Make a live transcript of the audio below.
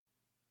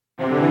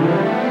Hi,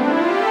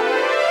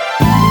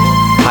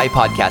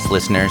 podcast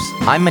listeners.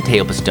 I'm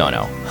Matteo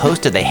Pistono,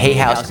 host of the Hay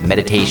House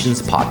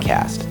Meditations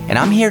podcast, and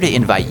I'm here to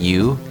invite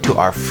you to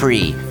our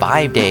free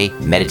 5-day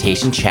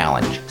meditation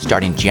challenge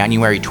starting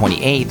January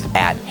 28th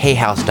at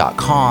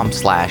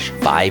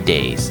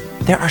hayhouse.com/5days.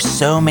 There are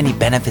so many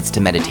benefits to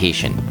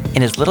meditation.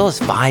 In as little as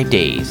 5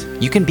 days,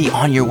 you can be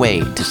on your way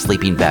to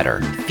sleeping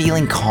better,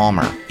 feeling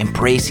calmer,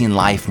 embracing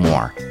life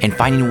more, and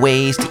finding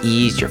ways to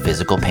ease your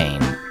physical pain.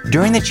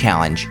 During the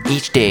challenge,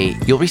 each day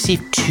you'll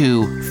receive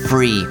 2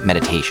 free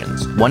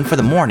meditations, one for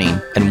the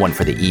morning and one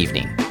for the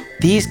evening.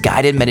 These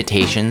guided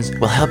meditations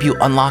will help you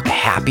unlock a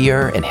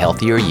happier and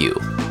healthier you.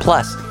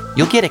 Plus,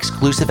 you'll get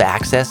exclusive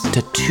access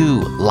to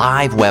 2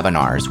 live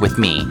webinars with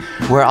me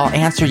where I'll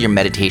answer your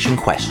meditation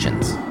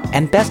questions.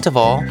 And best of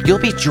all, you'll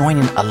be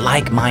joining a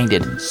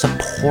like-minded,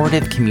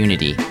 supportive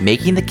community,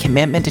 making the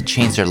commitment to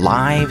change their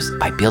lives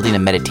by building a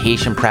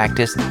meditation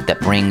practice that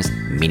brings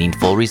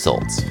meaningful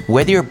results.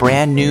 Whether you're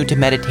brand new to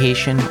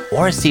meditation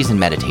or a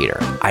seasoned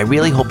meditator, I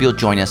really hope you'll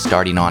join us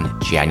starting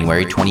on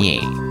January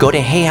 28th. Go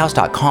to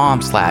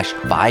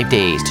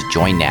hayhouse.com/5days to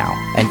join now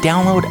and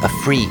download a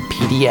free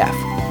PDF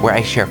where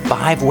I share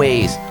 5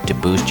 ways to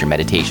boost your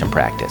meditation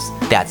practice.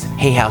 That's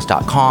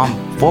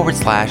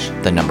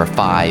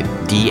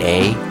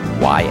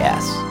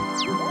hayhouse.com/5DAYS.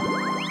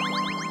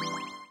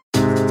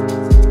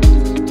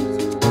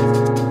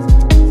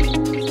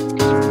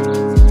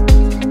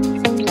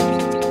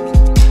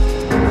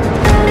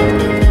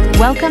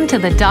 Welcome to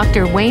the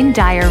Dr. Wayne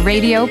Dyer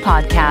radio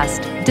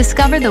podcast.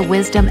 Discover the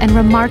wisdom and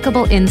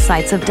remarkable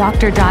insights of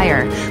Dr.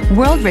 Dyer,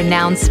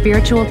 world-renowned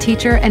spiritual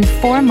teacher and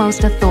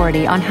foremost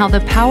authority on how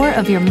the power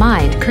of your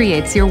mind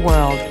creates your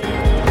world.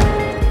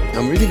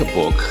 I'm reading a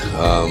book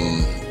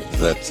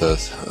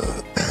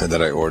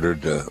that I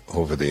ordered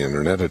over the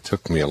internet. It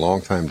took me a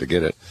long time to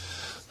get it.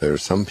 There are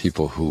some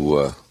people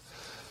who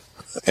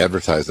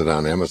advertise it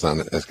on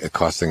Amazon as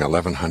costing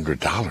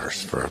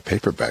 $1,100 for a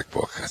paperback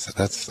book. I said,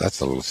 that's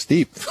a little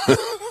steep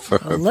for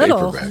a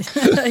paperback.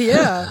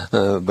 Yeah.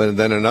 But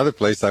then another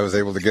place I was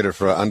able to get it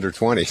for under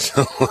 20.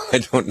 So I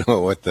don't know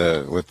what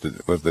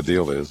the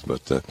deal is.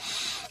 But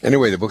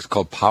anyway, the book's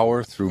called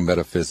Power Through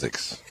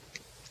Metaphysics.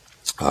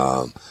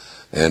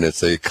 And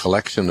it's a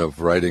collection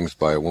of writings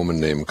by a woman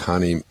named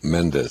Connie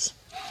Mendez,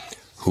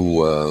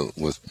 who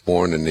was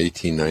born in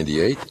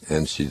 1898,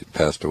 and she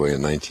passed away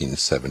in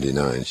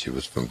 1979. She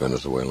was from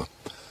Venezuela.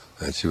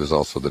 And she was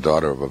also the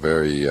daughter of a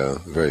very,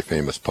 very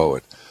famous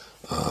poet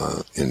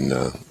in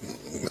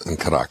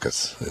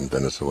Caracas, in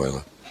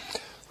Venezuela.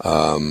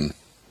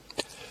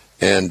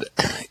 And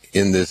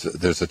in this,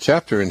 there's a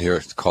chapter in here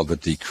called The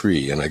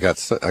Decree, and I got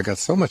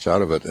so much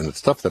out of it, and it's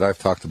stuff that I've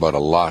talked about a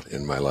lot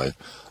in my life.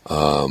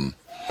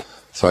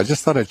 So I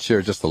just thought I'd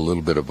share just a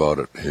little bit about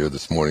it here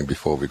this morning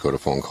before we go to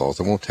phone calls.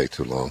 It won't take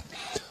too long.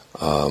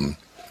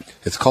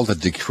 It's called The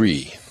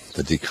Decree,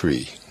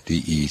 D-E-C-R-E-E,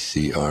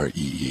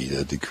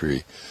 The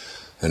Decree.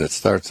 And it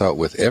starts out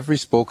with, every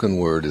spoken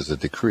word is a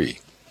decree,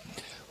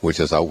 which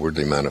is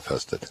outwardly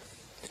manifested.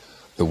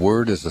 The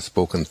word is a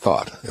spoken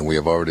thought, and we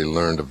have already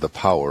learned of the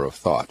power of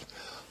thought.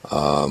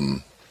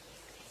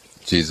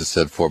 Jesus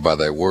said, for by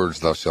thy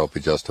words thou shalt be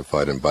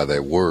justified, and by thy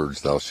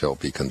words thou shalt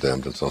be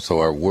condemned. And so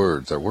our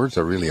words are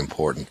really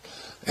important.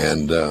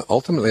 And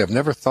ultimately, I've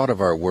never thought of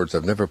our words,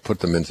 I've never put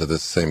them into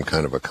this same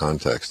kind of a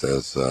context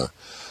as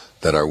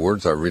that our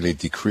words are really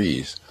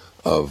decrees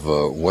of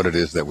what it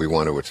is that we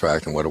want to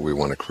attract and what we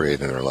want to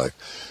create in our life.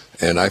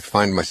 And I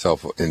find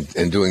myself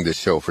in doing this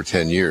show for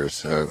 10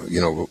 years,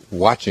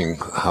 watching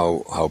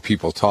how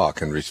people talk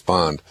and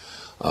respond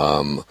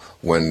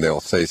when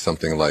they'll say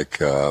something like,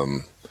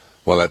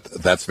 well,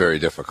 that's very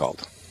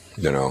difficult,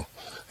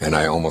 and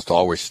I almost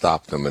always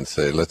stop them and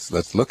say,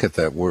 let's look at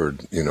that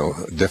word,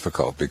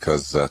 difficult,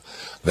 because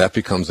that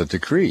becomes a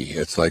decree.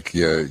 It's like,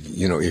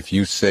 if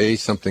you say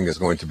something is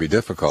going to be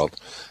difficult,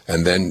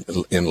 and then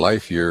in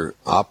life you're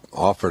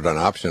offered an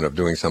option of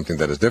doing something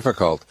that is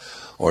difficult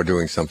or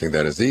doing something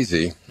that is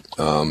easy,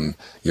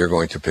 you're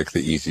going to pick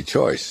the easy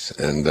choice.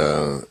 And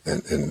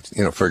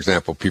for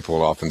example, people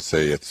will often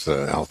say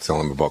I'll tell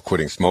them about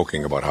quitting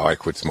smoking, about how I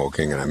quit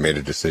smoking, and I made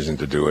a decision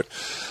to do it,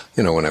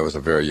 when I was a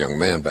very young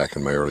man back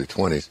in my early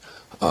 20s.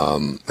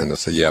 And they'll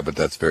say, yeah, but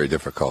that's very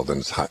difficult,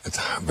 and it's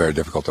very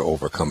difficult to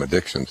overcome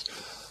addictions.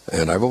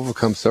 And I've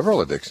overcome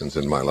several addictions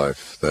in my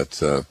life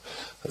that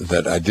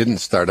I didn't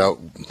start out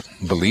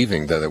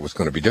believing that it was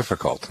going to be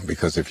difficult,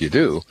 because if you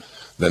do,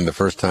 then the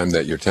first time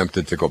that you're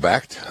tempted to go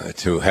back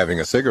to having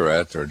a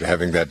cigarette or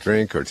having that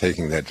drink or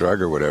taking that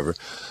drug or whatever,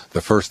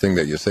 the first thing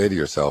that you say to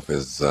yourself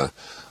is,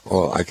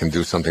 well, I can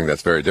do something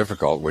that's very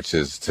difficult, which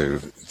is to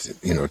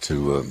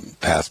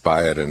pass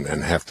by it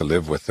and have to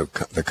live with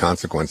the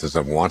consequences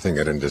of wanting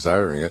it and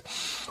desiring it.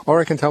 Or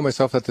I can tell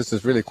myself that this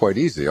is really quite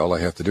easy. All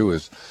I have to do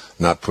is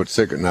not put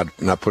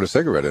a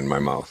cigarette in my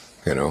mouth.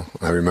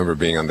 I remember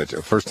being on the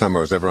first time I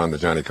was ever on the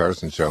Johnny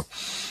Carson show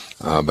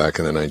back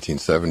in the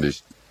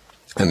 1970s.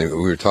 And we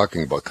were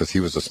talking about, because he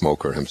was a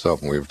smoker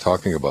himself, and we were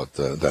talking about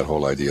that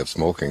whole idea of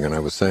smoking. And I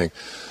was saying,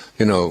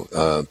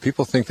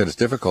 People think that it's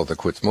difficult to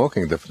quit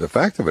smoking. The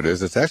fact of it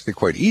is, it's actually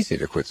quite easy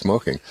to quit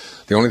smoking.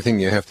 The only thing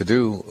you have to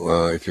do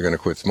if you're going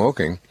to quit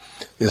smoking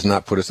is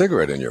not put a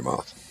cigarette in your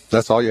mouth.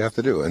 That's all you have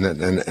to do, and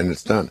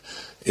it's done.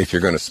 If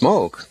you're going to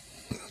smoke,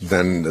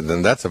 then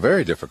that's a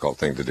very difficult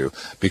thing to do,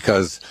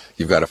 because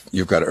you've got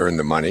to earn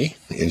the money,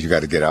 and you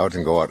got to get out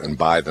and go out and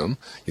buy them.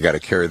 You got to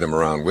carry them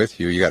around with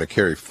you. You got to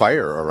carry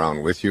fire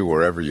around with you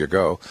wherever you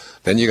go.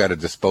 Then you got to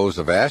dispose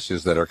of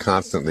ashes that are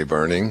constantly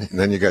burning. And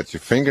then you got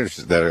your fingers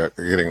that are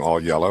getting all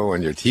yellow,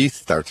 and your teeth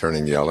start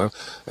turning yellow.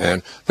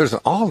 And there's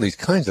all these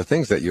kinds of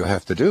things that you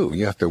have to do.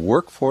 You have to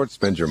work for it,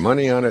 spend your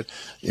money on it,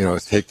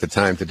 take the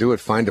time to do it,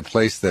 find a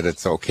place that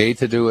it's okay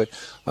to do it.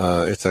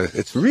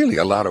 It's really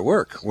a lot of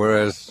work,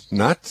 whereas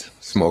not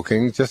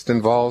smoking just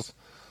involves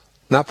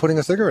not putting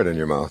a cigarette in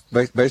your mouth,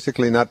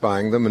 basically not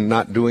buying them and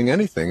not doing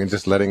anything and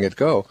just letting it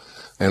go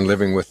and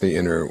living with the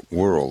inner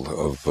world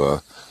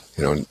of,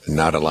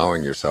 not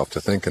allowing yourself to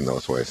think in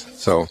those ways.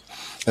 So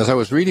as I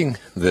was reading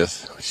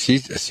this,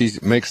 she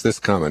makes this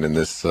comment in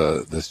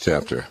this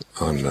chapter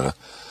on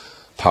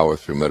power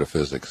through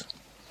metaphysics.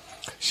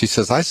 She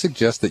says, I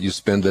suggest that you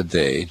spend a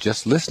day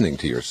just listening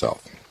to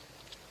yourself.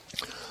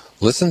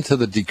 Listen to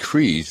the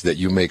decrees that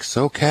you make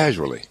so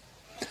casually.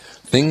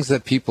 Things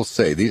that people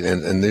say,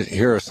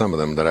 here are some of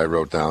them that I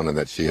wrote down and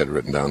that she had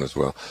written down as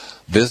well.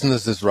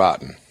 Business is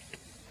rotten.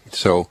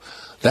 So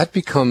that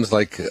becomes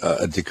like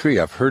a decree.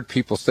 I've heard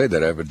people say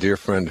that. I have a dear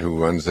friend who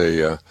runs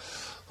a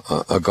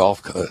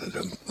golf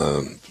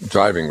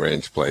driving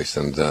range place,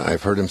 and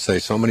I've heard him say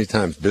so many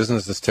times,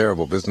 business is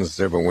terrible, business is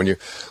terrible.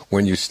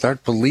 When you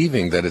start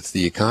believing that it's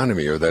the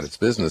economy or that it's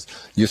business,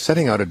 you're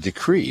setting out a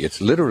decree.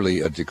 It's literally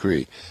a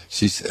decree.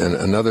 And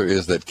another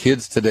is that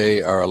kids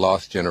today are a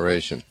lost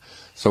generation.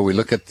 So we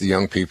look at the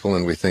young people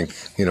and we think,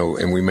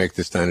 and we make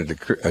this kind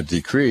of a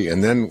decree.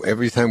 And then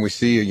every time we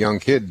see a young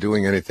kid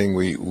doing anything,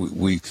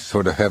 we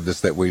sort of have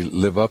this that we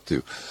live up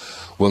to.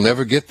 We'll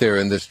never get there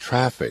in this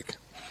traffic.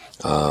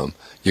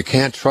 You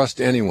can't trust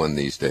anyone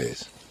these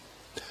days.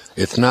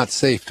 It's not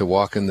safe to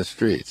walk in the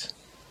streets.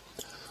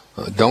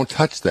 Don't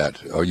touch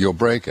that or you'll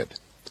break it.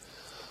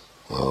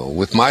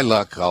 With my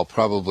luck, I'll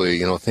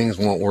probably, things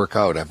won't work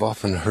out. I've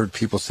often heard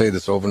people say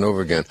this over and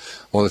over again.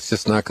 Well, it's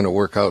just not going to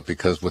work out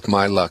because with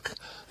my luck,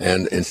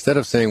 and instead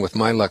of saying with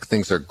my luck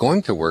things are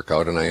going to work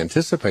out and I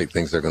anticipate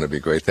things are going to be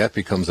great, that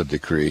becomes a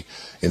decree.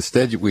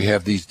 Instead, we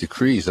have these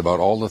decrees about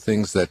all the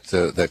things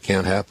that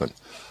can't happen.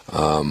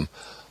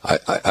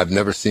 I've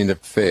never seen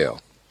it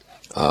fail.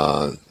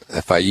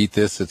 If I eat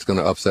this, it's going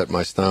to upset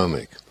my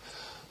stomach.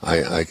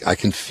 I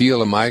can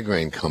feel a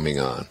migraine coming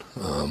on.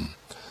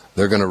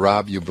 They're going to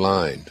rob you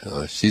blind.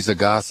 She's a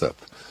gossip.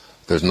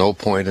 There's no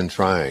point in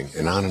trying,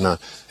 and on and on.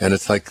 And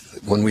it's like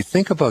when we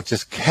think about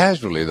just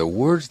casually the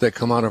words that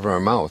come out of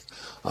our mouth,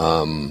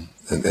 and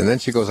then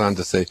she goes on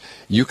to say,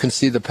 you can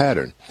see the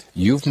pattern.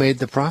 You've made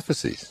the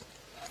prophecies,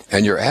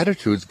 and your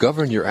attitudes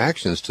govern your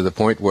actions to the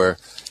point where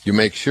you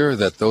make sure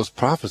that those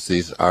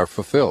prophecies are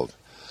fulfilled.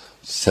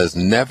 It says,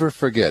 never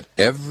forget,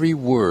 every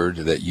word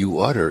that you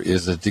utter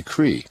is a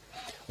decree,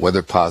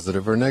 whether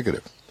positive or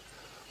negative.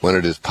 When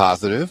it is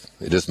positive,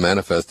 it is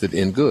manifested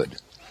in good.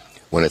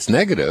 When it's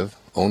negative,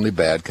 only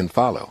bad can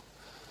follow.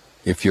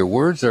 If your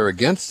words are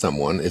against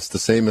someone, it's the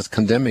same as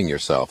condemning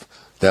yourself.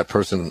 That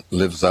person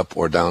lives up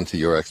or down to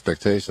your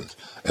expectations,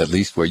 at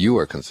least where you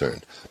are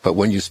concerned. But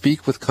when you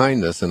speak with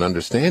kindness and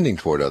understanding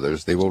toward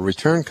others, they will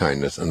return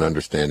kindness and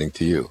understanding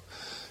to you.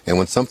 And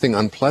when something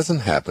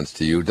unpleasant happens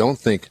to you, don't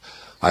think,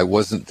 I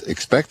wasn't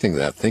expecting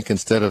that. Think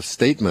instead of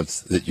statements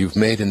that you've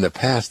made in the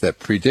past that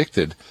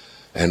predicted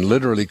and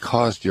literally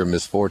caused your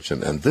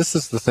misfortune. And this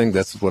is the thing,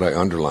 that's what I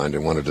underlined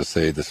and wanted to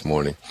say this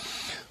morning.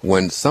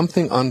 When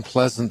something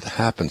unpleasant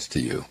happens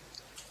to you,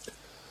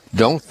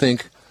 don't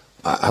think,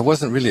 I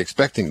wasn't really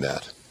expecting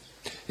that.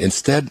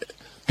 Instead,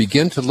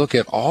 begin to look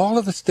at all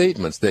of the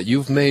statements that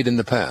you've made in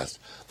the past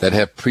that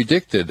have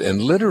predicted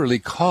and literally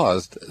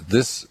caused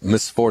this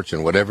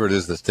misfortune, whatever it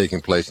is that's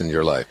taking place in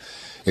your life.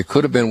 It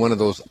could have been one of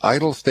those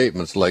idle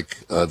statements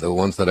like the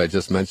ones that I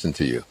just mentioned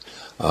to you.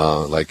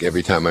 Like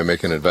every time I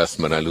make an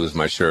investment, I lose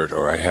my shirt,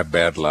 or I have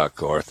bad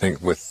luck, or I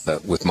think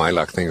with my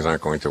luck things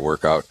aren't going to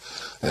work out,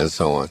 and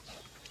so on.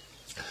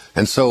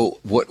 And so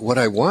what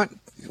I want,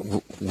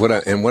 what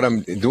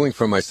I'm doing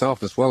for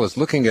myself as well is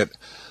looking at,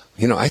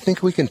 I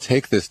think we can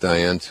take this,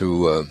 Diane,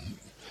 to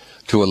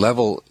a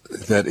level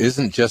that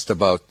isn't just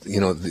about,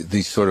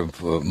 these sort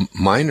of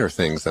minor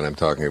things that I'm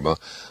talking about.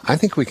 I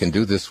think we can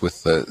do this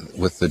with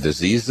the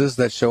diseases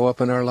that show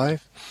up in our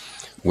life,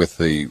 with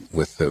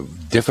the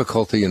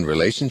difficulty in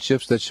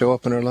relationships that show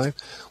up in our life,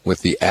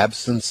 with the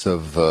absence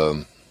of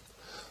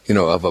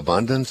of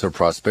abundance or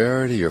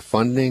prosperity or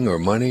funding or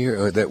money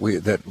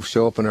that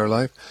show up in our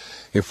life.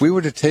 If we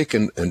were to take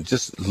and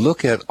just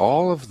look at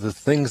all of the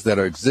things that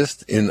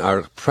exist in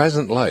our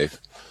present life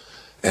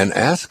and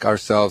ask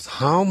ourselves,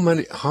 how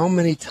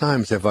many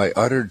times have I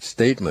uttered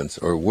statements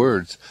or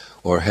words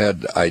or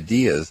had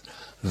ideas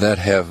that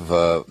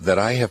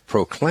I have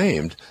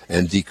proclaimed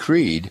and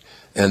decreed,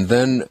 and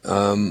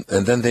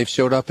then they've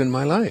showed up in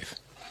my life.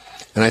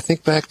 And I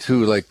think back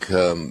to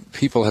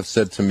people have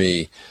said to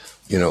me,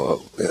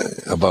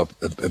 about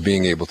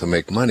being able to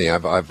make money.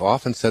 I've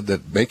often said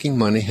that making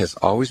money has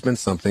always been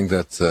something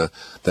that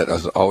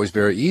was always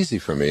very easy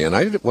for me. And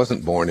I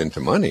wasn't born into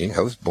money.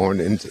 I was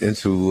born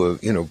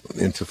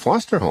into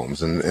foster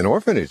homes and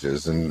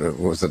orphanages, and it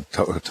was a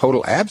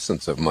total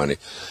absence of money.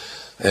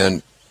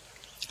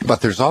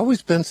 But there's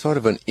always been sort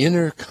of an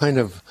inner kind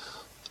of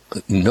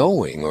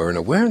knowing or an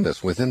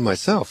awareness within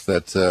myself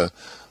that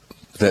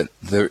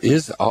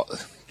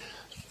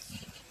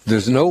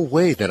there's no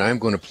way that I'm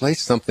going to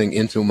place something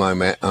into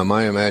my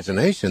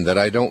imagination that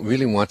I don't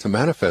really want to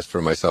manifest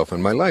for myself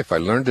in my life. I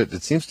learned it.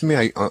 It seems to me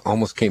I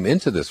almost came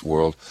into this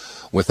world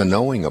with a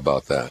knowing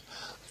about that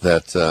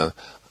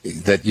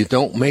you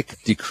don't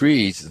make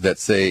decrees that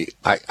say,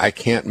 I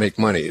can't make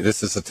money.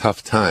 This is a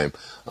tough time.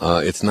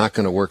 It's not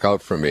going to work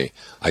out for me.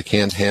 I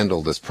can't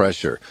handle this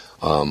pressure.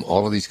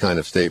 All of these kind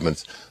of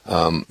statements,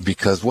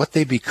 because what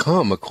they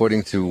become,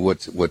 according to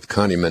what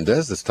Connie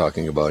Mendez is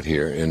talking about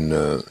here in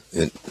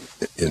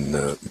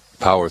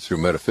Power Through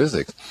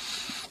Metaphysics,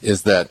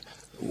 is that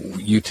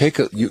you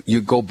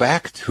go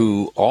back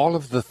to all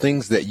of the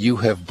things that you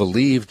have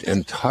believed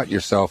and taught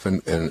yourself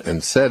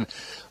and said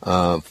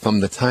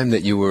from the time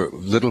that you were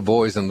little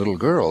boys and little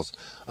girls,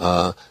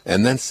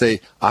 and then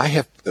say, I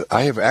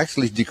have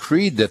actually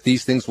decreed that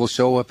these things will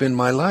show up in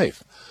my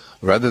life.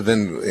 Rather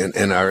than,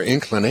 and our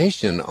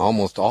inclination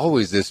almost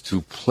always is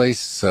to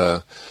place,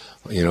 the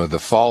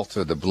fault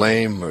or the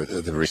blame or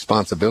the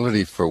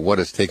responsibility for what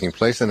is taking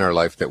place in our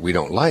life that we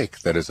don't like,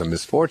 that is a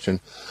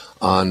misfortune,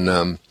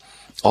 on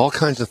all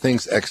kinds of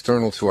things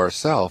external to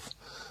ourselves,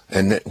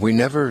 and that we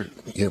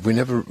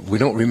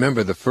don't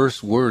remember the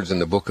first words in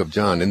the book of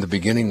John. In the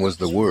beginning was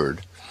the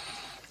Word.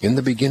 In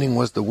the beginning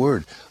was the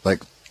Word.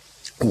 Like,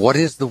 what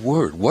is the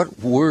Word? What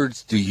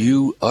words do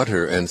you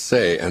utter and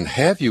say, and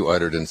have you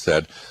uttered and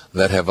said,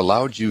 that have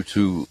allowed you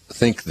to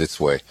think this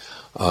way?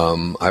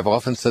 I've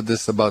often said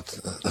this about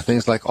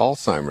things like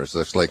Alzheimer's.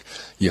 It's like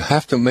you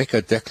have to make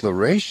a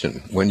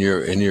declaration when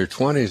you're in your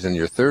 20s and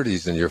your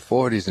 30s and your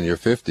 40s and your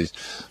 50s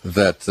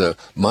that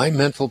my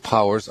mental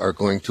powers are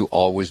going to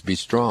always be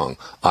strong.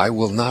 I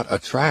will not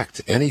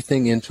attract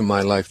anything into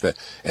my life that,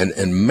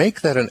 and make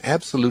that an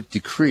absolute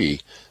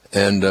decree.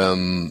 And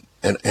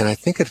I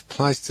think it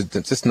applies to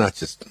just not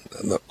just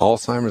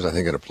Alzheimer's. I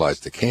think it applies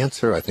to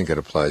cancer. I think it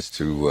applies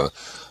to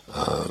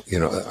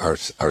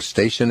our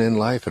station in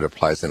life. It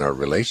applies in our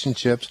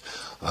relationships.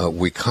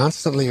 We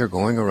constantly are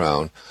going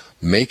around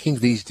making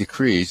these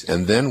decrees,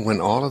 and then when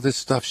all of this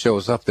stuff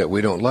shows up that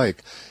we don't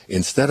like,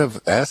 instead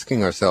of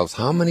asking ourselves,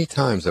 how many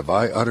times have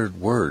I uttered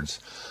words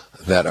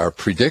that are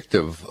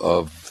predictive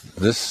of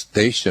this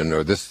station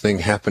or this thing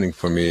happening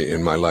for me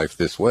in my life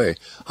this way?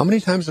 How many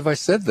times have I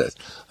said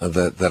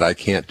that I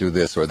can't do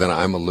this, or that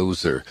I'm a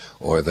loser,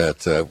 or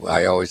that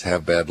I always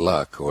have bad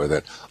luck, or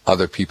that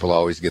other people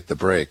always get the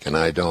break and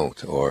I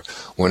don't, or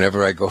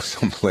whenever I go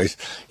someplace,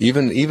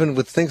 even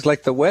with things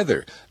like the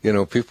weather,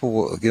 people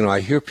will, I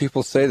hear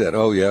people say that,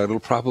 oh yeah, it'll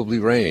probably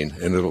rain,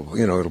 and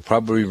it'll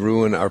probably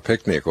ruin our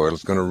picnic, or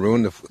it's going to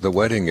ruin the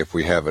wedding if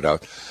we have it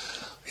out.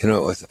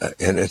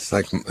 And it's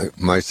like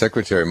my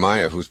secretary,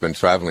 Maya, who's been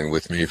traveling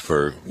with me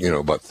for,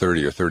 about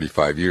 30 or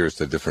 35 years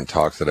to different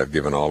talks that I've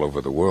given all over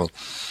the world.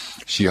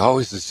 She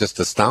always is just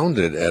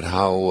astounded at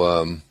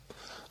how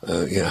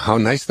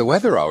nice the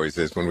weather always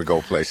is when we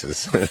go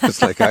places.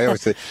 It's like I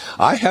always say,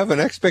 I have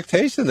an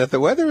expectation that the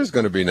weather is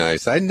going to be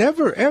nice. I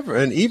never, ever,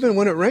 and even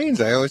when it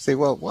rains, I always say,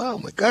 well, wow,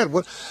 my God,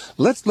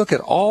 let's look at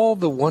all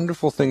the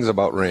wonderful things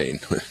about rain,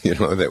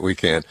 that we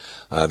can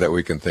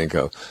think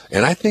of.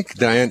 And I think,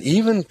 Diane,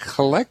 even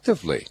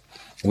collectively,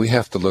 we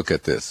have to look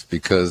at this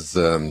because,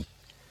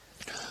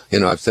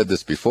 I've said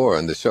this before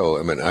on the show.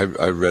 I mean, I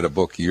read a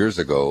book years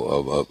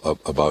ago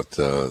about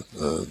the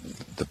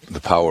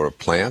power of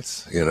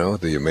plants,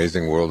 the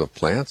amazing world of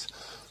plants.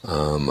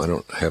 I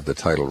don't have the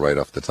title right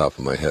off the top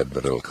of my head,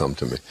 but it'll come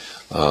to me.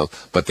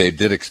 But they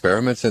did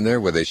experiments in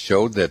there where they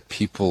showed that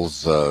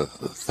people's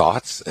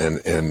thoughts and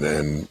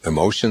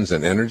emotions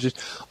and energies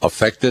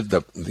affected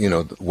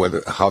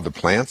how the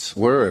plants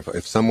were.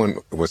 If someone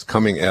was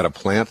coming at a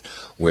plant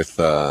with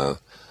a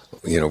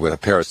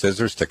pair of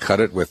scissors to cut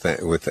it with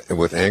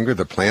anger,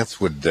 the plants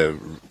would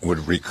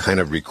kind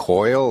of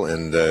recoil,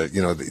 and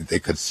they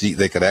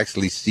could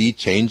actually see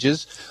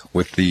changes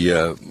with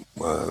the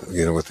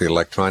with the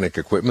electronic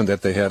equipment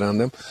that they had on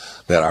them.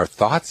 That our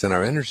thoughts and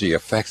our energy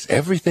affects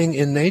everything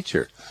in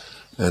nature,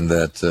 and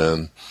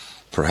that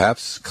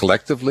perhaps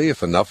collectively,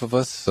 if enough of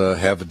us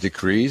have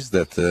decrees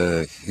that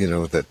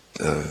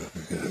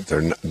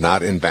they're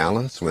not in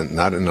balance,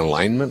 not in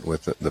alignment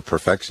with the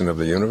perfection of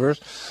the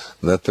universe,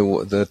 that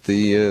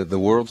the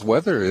world's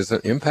weather is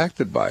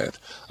impacted by it.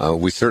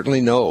 We certainly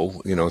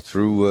know,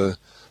 through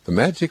the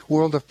magic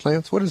world of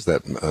plants. What is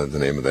that? The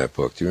name of that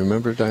book? Do you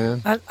remember,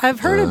 Diane? I've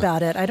heard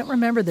about it. I don't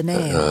remember the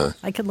name.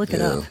 I could look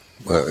it up.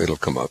 Well, it'll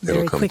come up. Very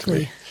it'll come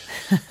quickly.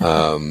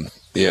 to me.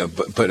 Yeah,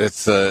 but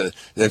it's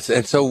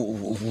and so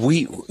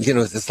we,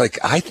 it's like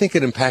I think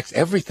it impacts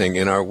everything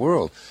in our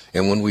world.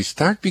 And when we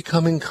start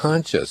becoming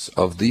conscious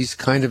of these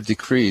kind of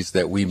decrees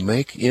that we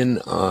make in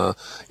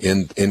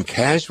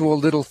casual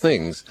little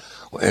things,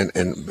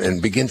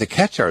 and begin to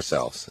catch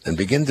ourselves and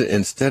begin to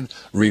instead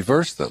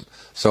reverse them.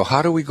 So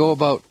how do we go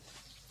about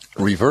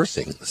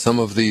reversing some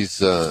of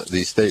these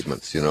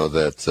statements?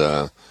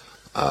 I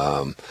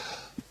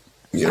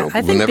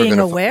think being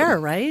aware,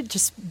 right?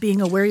 Just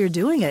being aware you're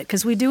doing it,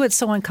 because we do it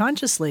so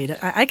unconsciously.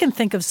 I can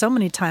think of so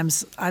many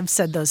times I've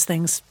said those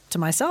things to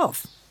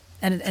myself,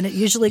 and it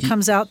usually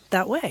comes out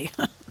that way.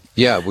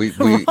 Yeah, we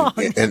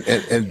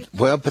and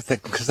well, but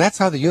because that's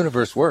how the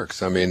universe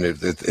works. I mean,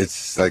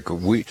 it's like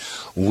we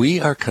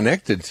are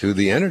connected to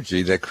the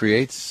energy that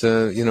creates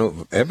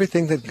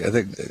everything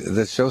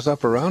that shows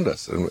up around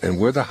us, and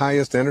we're the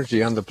highest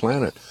energy on the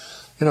planet.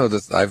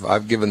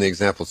 I've given the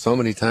example so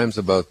many times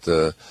about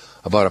a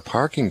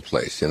parking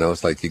place.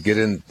 It's like you get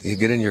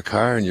in your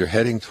car and you're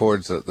heading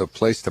towards the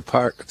place to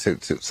park, to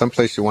some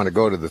place you want to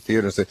go, to the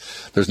theater, and say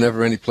there's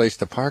never any place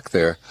to park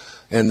there.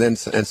 And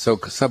so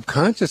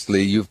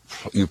subconsciously you've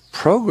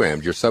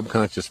programmed your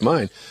subconscious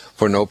mind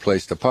for no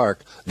place to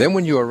park. Then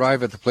when you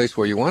arrive at the place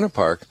where you want to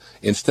park,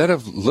 instead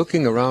of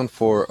looking around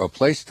for a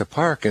place to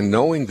park and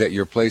knowing that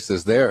your place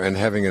is there and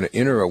having an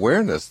inner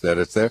awareness that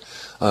it's there,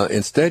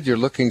 instead you're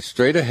looking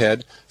straight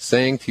ahead,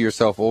 saying to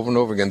yourself over and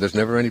over again, there's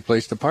never any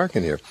place to park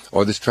in here,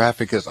 or this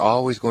traffic is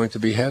always going to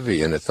be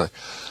heavy, and it's like,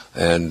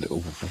 and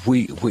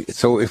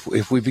so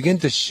if we begin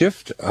to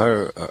shift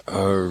our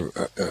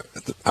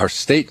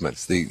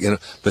statements, the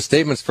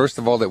statements first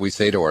of all that we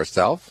say to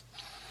ourselves,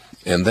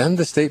 and then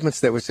the statements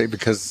that we say,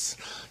 because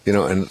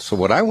and so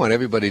what I want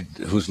everybody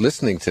who's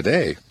listening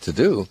today to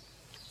do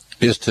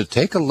is to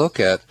take a look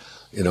at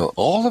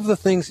all of the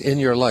things in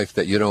your life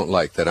that you don't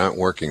like, that aren't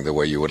working the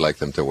way you would like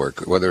them to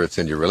work, whether it's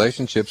in your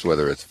relationships,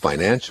 whether it's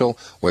financial,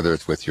 whether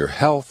it's with your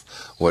health,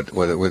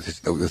 whether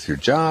with your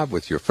job,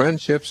 with your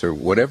friendships, or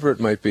whatever it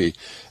might be.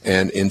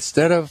 And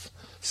instead of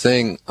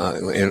saying,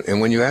 and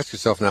when you ask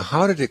yourself, now,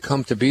 how did it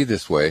come to be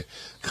this way?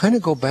 Kind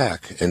of go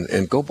back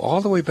and go all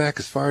the way back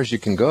as far as you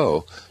can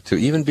go to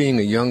even being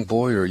a young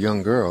boy or a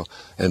young girl.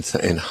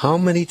 And how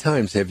many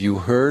times have you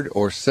heard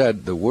or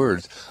said the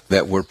words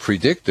that were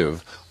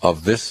predictive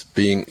of this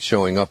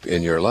showing up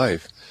in your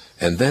life?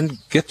 And then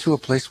get to a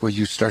place where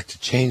you start to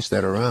change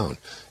that around,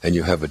 and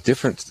you have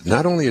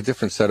not only a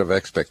different set of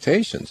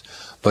expectations,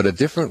 but a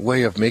different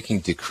way of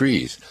making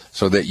decrees,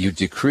 so that you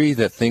decree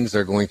that things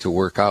are going to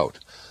work out,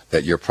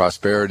 that your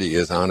prosperity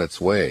is on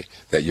its way,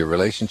 that your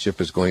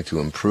relationship is going to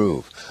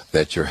improve,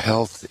 that your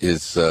health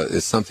is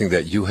something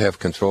that you have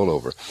control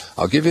over.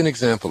 I'll give you an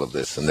example of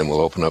this, and then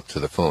we'll open up to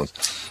the phones.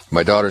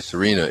 My daughter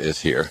Serena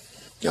is here,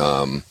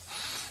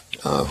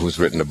 who's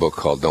written a book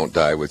called Don't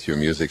Die With Your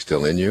Music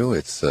Still In You.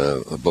 It's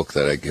a book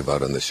that I give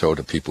out on the show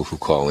to people who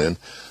call in,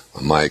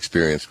 my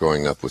experience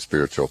growing up with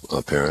spiritual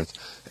parents.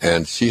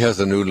 And she has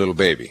a new little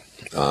baby.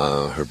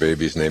 Her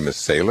baby's name is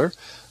Sailor,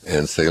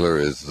 and Sailor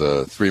is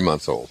 3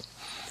 months old.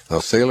 Now,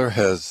 Sailor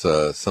has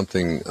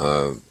something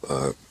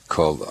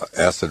called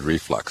acid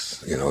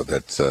reflux,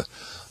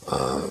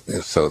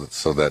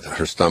 so that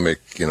her stomach,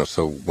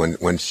 so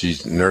when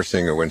she's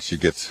nursing or when she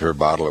gets her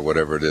bottle or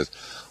whatever it is,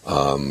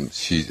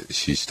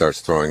 she starts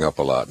throwing up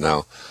a lot.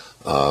 Now,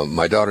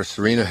 my daughter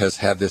Serena has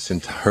had this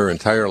her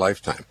entire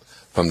lifetime,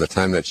 from the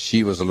time that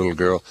she was a little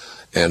girl,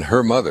 and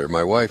her mother,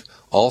 my wife,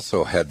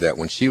 also had that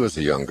when she was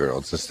a young girl.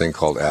 It's this thing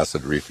called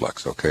acid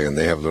reflux, okay? And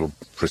they have little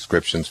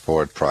prescriptions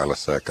for it,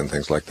 Prilosec and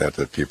things like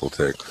that people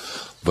take.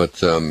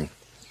 But, and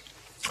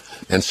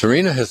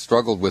Serena has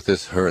struggled with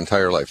this her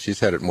entire life. She's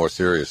had it more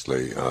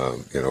seriously,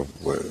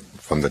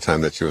 from the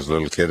time that she was a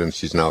little kid, and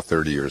she's now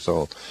 30 years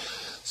old.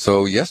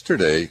 So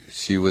yesterday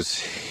she was,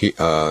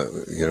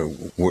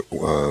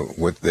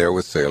 there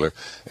with Sailor,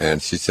 and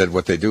she said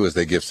what they do is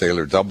they give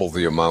Sailor double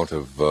the amount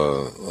of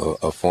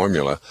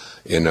formula,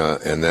 and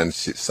then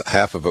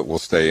half of it will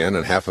stay in,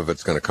 and half of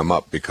it's going to come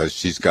up because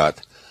she's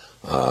got,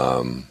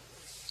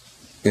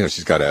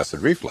 she's got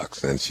acid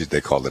reflux, and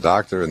they called the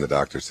doctor, and the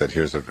doctor said,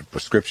 here's a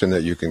prescription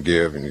that you can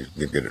give, and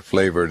you get it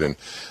flavored, and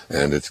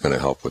it's going to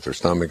help with her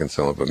stomach and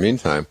so on. But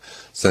meantime,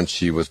 since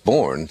she was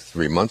born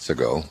 3 months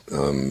ago,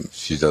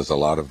 she does a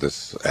lot of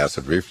this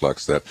acid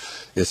reflux that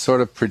is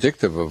sort of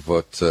predictive of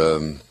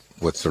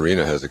what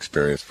Serena has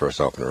experienced for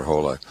herself in her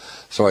whole life.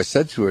 So I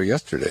said to her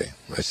yesterday,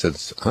 I said,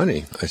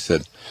 honey,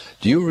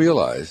 do you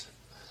realize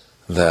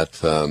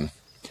that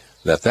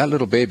that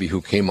little baby who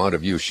came out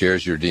of you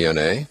shares your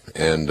DNA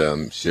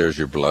and shares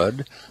your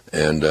blood,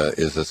 and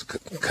is as,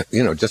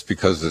 just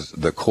because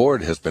the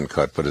cord has been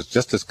cut, but is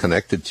just as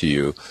connected to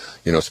you,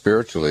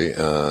 spiritually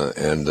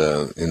and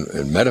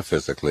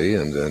metaphysically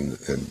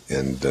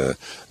and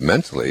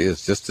mentally,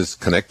 is just as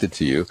connected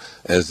to you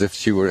as if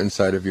she were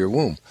inside of your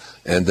womb,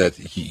 and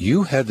that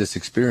you had this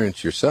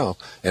experience yourself.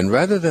 And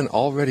rather than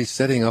already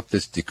setting up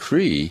this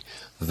decree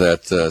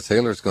that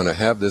Taylor's going to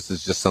have this.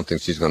 Is just something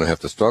she's going to have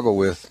to struggle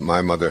with.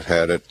 My mother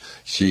had it.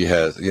 She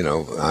has,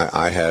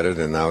 I had it,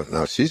 and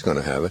now she's going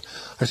to have it.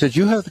 I said,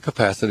 you have the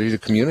capacity to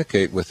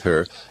communicate with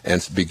her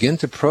and begin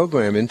to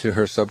program into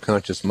her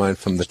subconscious mind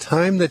from the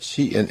time that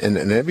she, and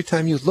every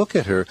time you look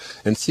at her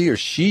and see her,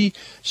 she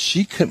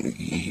can,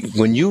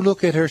 when you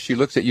look at her, she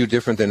looks at you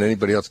different than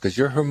anybody else because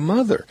you're her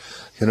mother,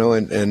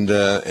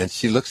 and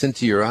she looks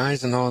into your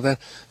eyes and all that.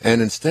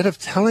 And instead of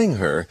telling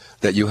her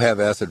that you have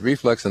acid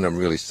reflux and I'm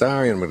really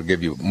sorry, I'm going to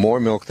give you more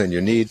milk than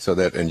you need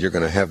and you're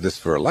going to have this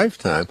for a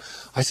lifetime,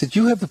 I said,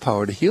 you have the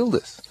power to heal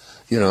this.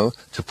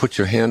 To put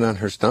your hand on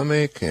her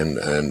stomach and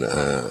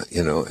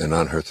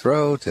on her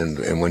throat,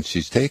 and when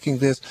she's taking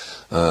this,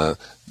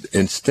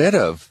 instead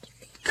of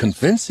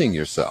convincing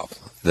yourself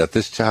that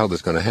this child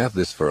is going to have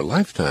this for a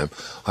lifetime,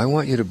 I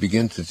want you to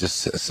begin to just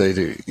say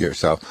to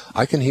yourself,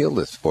 I can heal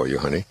this for you,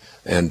 honey,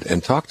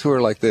 and talk to her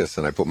like this.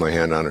 And I put my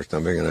hand on her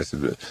stomach and I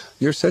said,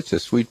 you're such a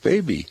sweet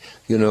baby,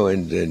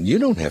 and you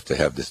don't have to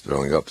have this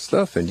throwing up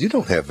stuff, and you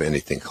don't have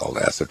anything called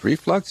acid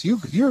reflux.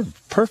 You're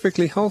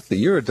perfectly healthy.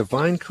 You're a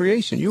divine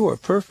creation. You are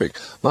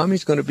perfect.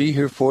 Mommy's going to be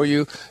here for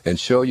you and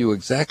show you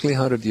exactly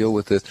how to deal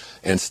with this,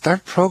 and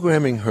start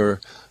programming her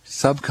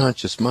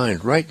subconscious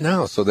mind right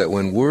now so that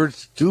when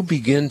words do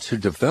begin to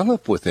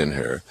develop within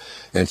her,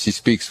 and she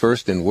speaks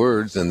first in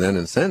words and then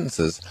in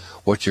sentences,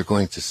 what you're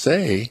going to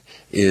say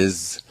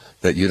is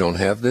that you don't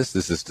have this.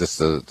 This is just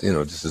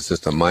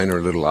a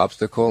minor little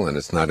obstacle, and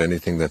it's not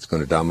anything that's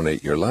going to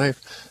dominate your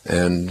life.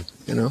 And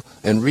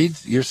read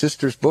your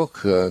sister's book,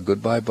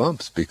 Goodbye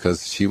Bumps,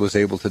 because she was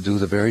able to do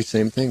the very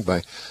same thing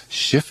by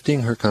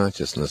shifting her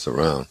consciousness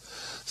around.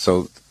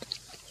 So,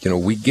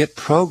 we get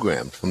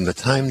programmed from the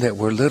time that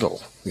we're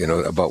little,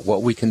 about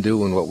what we can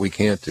do and what we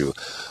can't do,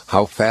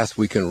 how fast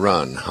we can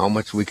run, how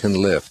much we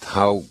can lift,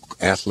 how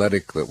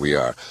athletic that we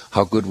are,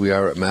 how good we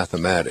are at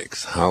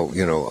mathematics, how,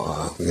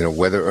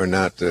 whether or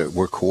not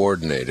we're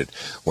coordinated,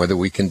 whether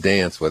we can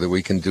dance, whether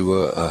we can do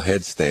a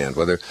headstand,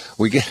 whether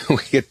we get,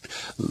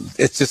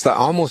 it's just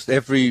almost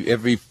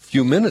every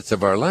few minutes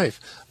of our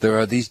life, there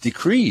are these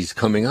decrees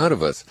coming out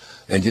of us.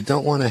 And you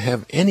don't want to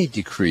have any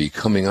decree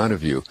coming out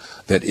of you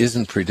that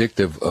isn't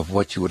predictive of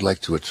what you would like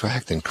to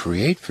attract and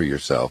create for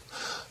yourself,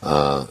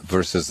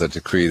 versus a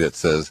decree that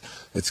says,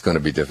 it's going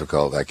to be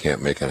difficult, I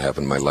can't make it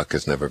happen, my luck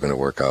is never going to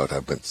work out,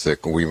 I've been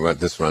sick,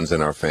 this runs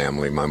in our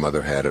family, my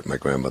mother had it, my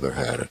grandmother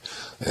had it,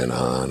 and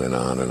on and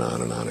on and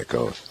on and on it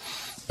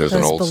goes. There's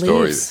an old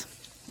story.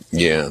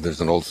 Yeah,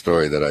 there's an old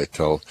story that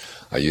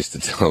I used to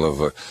tell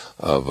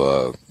of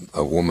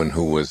a woman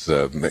who was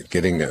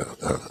getting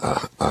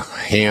a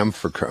ham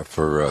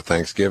for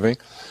Thanksgiving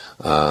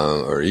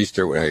or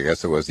Easter. I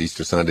guess it was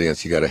Easter Sunday, and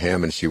she got a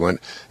ham, and she went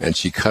and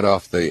she cut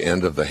off the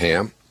end of the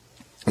ham,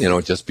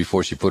 just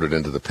before she put it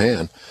into the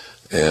pan,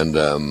 and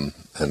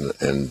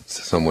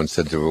someone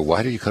said to her,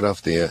 "Why do you cut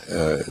off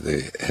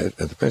the head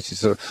of the pan?" She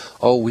said,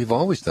 "Oh, we've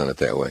always done it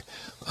that way."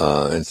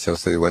 And so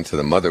they went to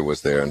the mother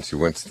was there, and she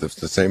went to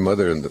the same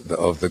mother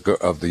of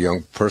the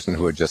young person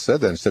who had just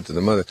said that, and said to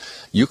the mother,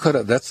 "You cut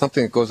off, that's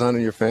something that goes on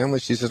in your family?"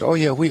 She said, "Oh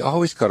yeah, we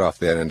always cut off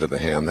that end of the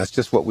ham. That's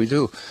just what we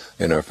do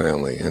in our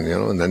family." And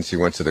and then she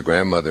went to the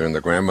grandmother, and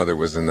the grandmother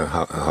was in the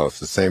house,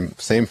 the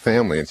same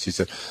family, and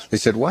they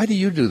said, "Why do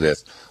you do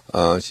this?"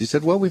 She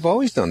said, "Well, we've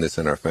always done this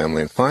in our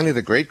family." And finally,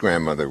 the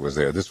great-grandmother was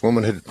there, this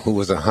woman who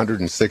was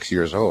 106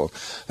 years old,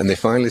 and they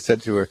finally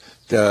said to her,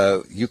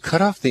 "You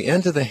cut off the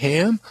end of the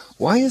ham?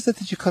 Why is it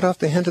that you cut off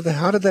the end of the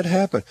ham? How did that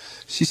happen?"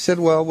 She said,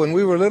 "Well, when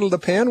we were little, the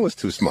pan was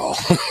too small."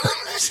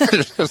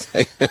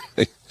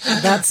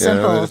 That's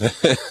simple.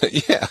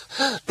 Yeah.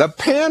 The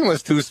pan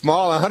was too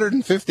small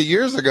 150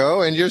 years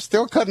ago, and you're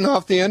still cutting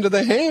off the end of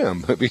the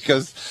ham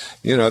because,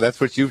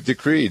 that's what you've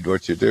decreed,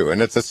 what you do.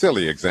 And it's a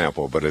silly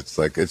example, but it's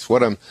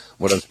what I'm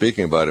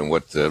speaking about, and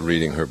what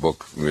reading her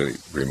book really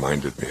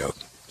reminded me of.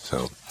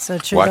 So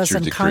true, those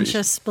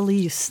unconscious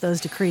beliefs, those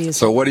decrees.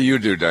 So what do you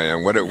do,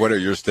 Diane? What are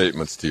your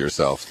statements to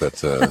yourself?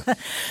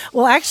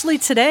 Well, actually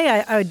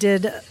today I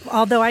did,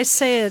 although I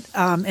say it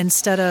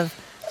instead of,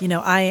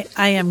 I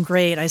am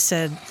great, I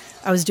said,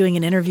 I was doing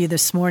an interview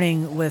this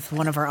morning with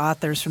one of our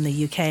authors from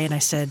the UK, and I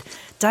said,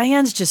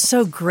 Diane's just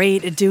so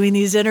great at doing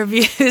these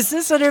interviews.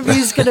 This interview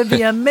is going to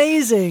be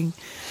amazing.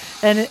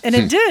 And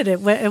it did. It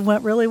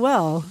went really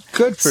well.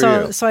 Good for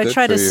you. So I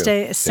try to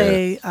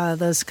say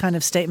those kind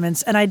of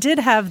statements. And I did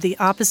have the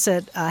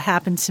opposite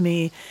happen to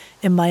me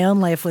in my own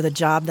life with a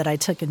job that I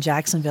took in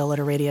Jacksonville at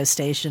a radio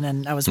station.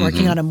 And I was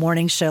working on a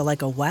morning show,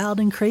 like a wild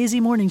and crazy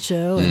morning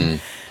show.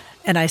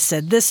 And I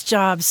said, this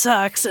job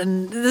sucks,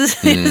 and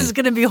this is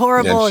going to be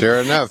horrible. And sure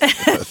enough,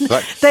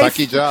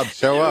 sucky jobs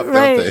show up,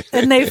 right, don't they?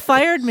 And they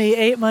fired me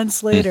 8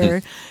 months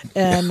later.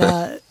 And,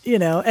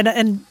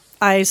 and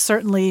I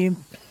certainly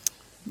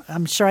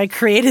I'm sure I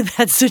created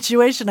that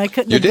situation. I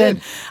couldn't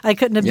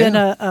have been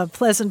a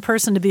pleasant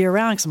person to be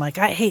around, because I'm like,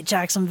 I hate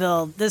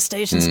Jacksonville. This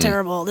station's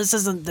terrible. This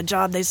isn't the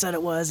job they said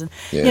it was.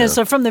 And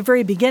so from the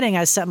very beginning,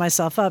 I set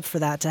myself up for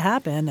that to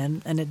happen,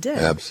 and it did.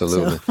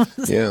 Absolutely.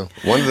 So.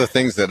 One of the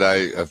things that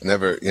I've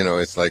never,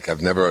 it's like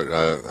I've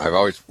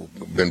always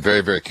been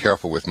very, very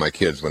careful with my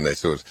kids when they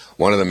say it.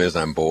 One of them is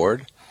I'm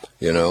bored.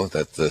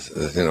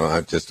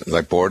 I just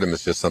like boredom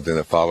is just something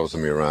that follows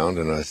me around,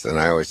 and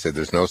I always say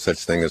there's no such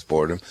thing as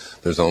boredom.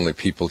 There's only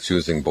people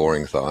choosing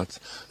boring thoughts,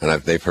 and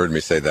they've heard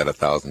me say that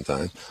 1,000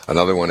 times.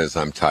 Another one is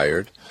I'm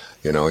tired.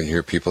 You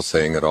hear people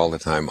saying it all the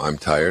time, I'm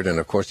tired. And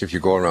of course, if you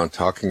go around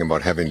talking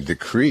about having to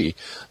decree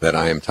that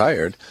I am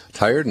tired,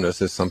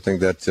 tiredness is something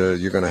that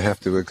you're going to have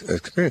to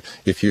experience.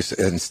 If you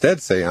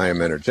instead say I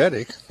am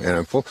energetic and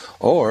I'm full,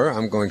 or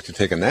I'm going to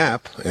take a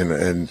nap,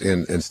 and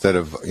instead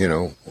of,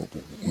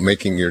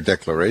 making your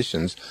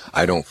declarations,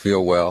 I don't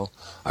feel well,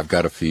 I've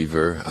got a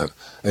fever.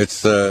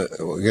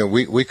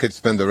 We could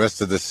spend the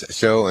rest of this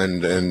show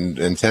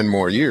and 10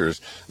 more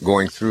years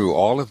going through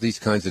all of these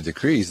kinds of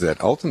decrees that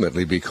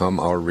ultimately become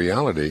our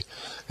reality.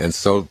 And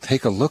so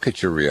take a look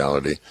at your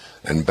reality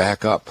and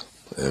back up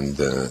and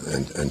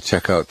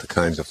check out the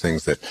kinds of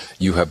things that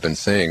you have been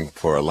saying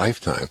for a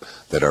lifetime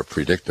that are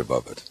predictive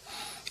of it.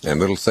 And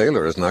little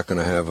Sailor is not going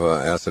to have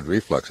acid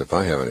reflux if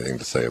I have anything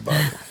to say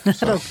about it.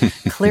 So.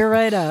 It'll clear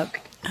right up.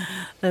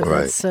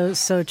 Right. That's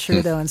so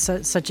true, though, and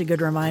such a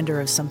good reminder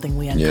of something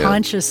we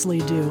unconsciously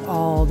do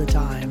all the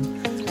time.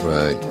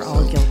 Right. We're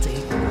all guilty.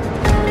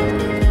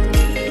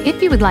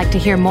 If you would like to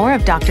hear more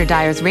of Dr.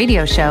 Dyer's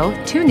radio show,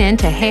 tune in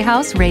to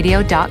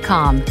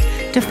hayhouseradio.com.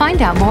 To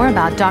find out more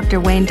about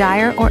Dr. Wayne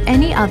Dyer or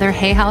any other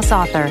Hay House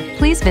author,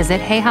 please visit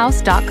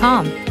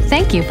hayhouse.com.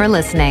 Thank you for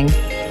listening.